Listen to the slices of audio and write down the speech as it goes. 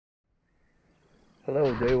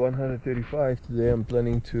Hello, day 135. Today I'm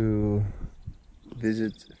planning to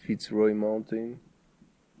visit Fitzroy Mountain.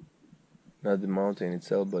 Not the mountain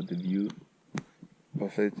itself, but the view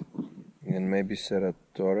of it. And maybe Serra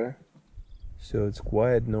Torre. So it's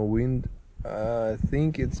quiet, no wind. I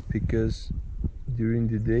think it's because during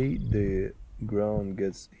the day the ground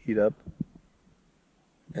gets heat up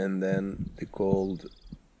and then the cold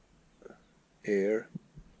air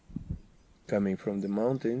coming from the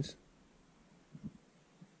mountains,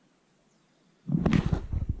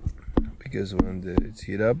 because when it's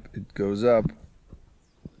heat up it goes up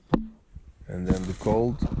and then the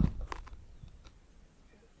cold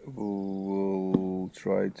will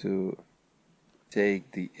try to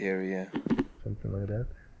take the area, something like that.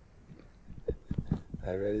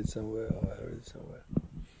 I read it somewhere.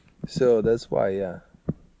 So that's why, yeah.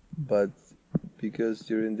 But because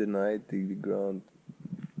during the night the ground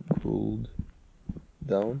cooled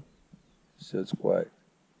down, so it's quiet.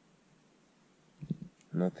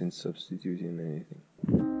 Nothing substituting anything.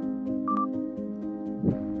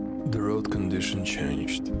 The road condition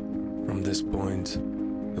changed. From this point,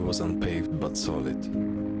 it was unpaved but solid.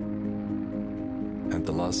 And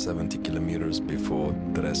the last 70 kilometers before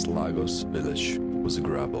Tres Lagos village was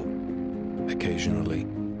gravel. Occasionally,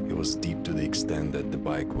 it was deep to the extent that the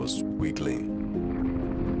bike was wiggling.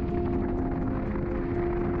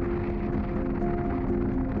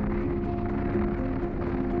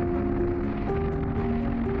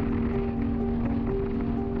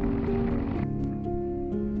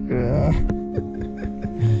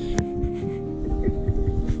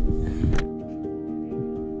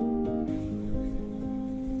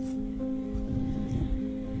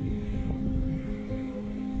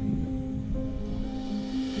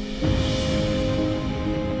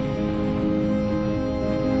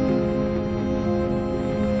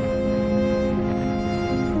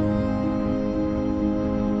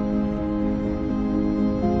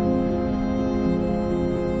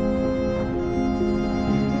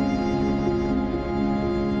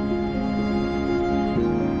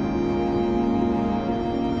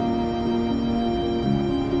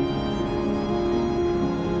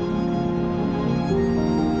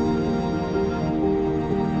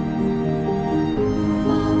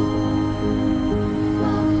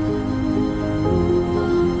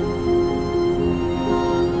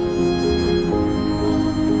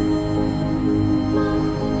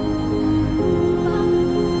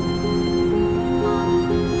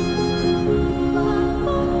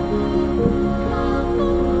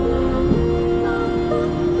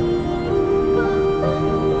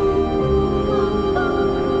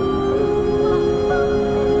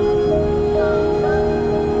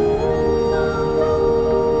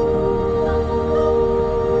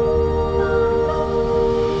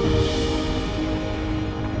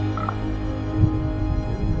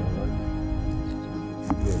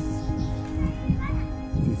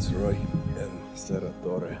 Fitzroy and Serra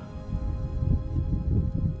Torre.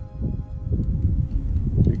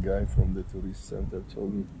 The guy from the tourist center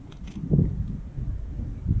told me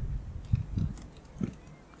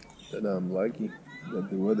that I'm lucky that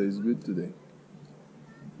the weather is good today.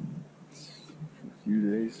 For a few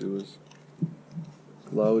days it was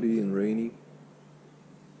cloudy and rainy.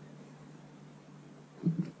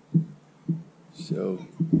 So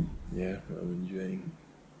yeah, I'm enjoying,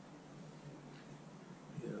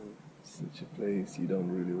 such a place you don't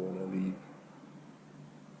really want to leave.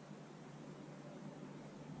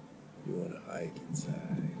 You want to hike inside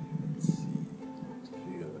and see,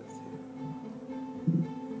 feel it.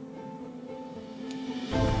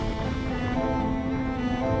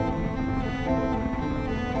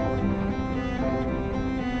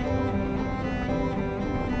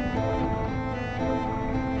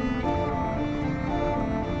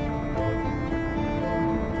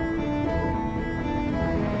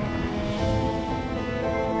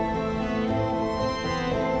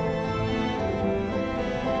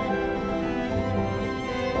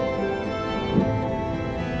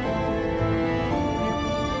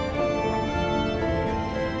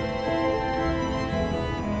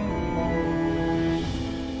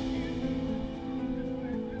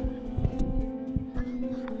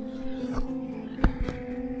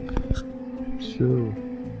 So,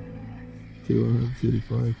 day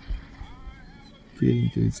 135, getting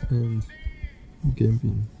to its end,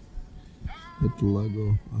 camping at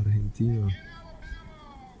Lago Argentina.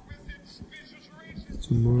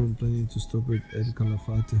 Tomorrow I'm planning to stop at El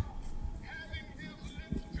Calafate.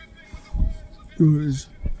 There is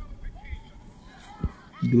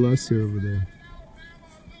glacier over there,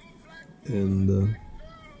 and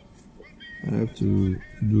I have to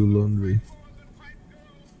do laundry.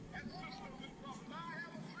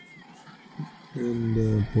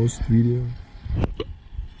 and post video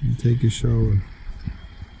and take a shower.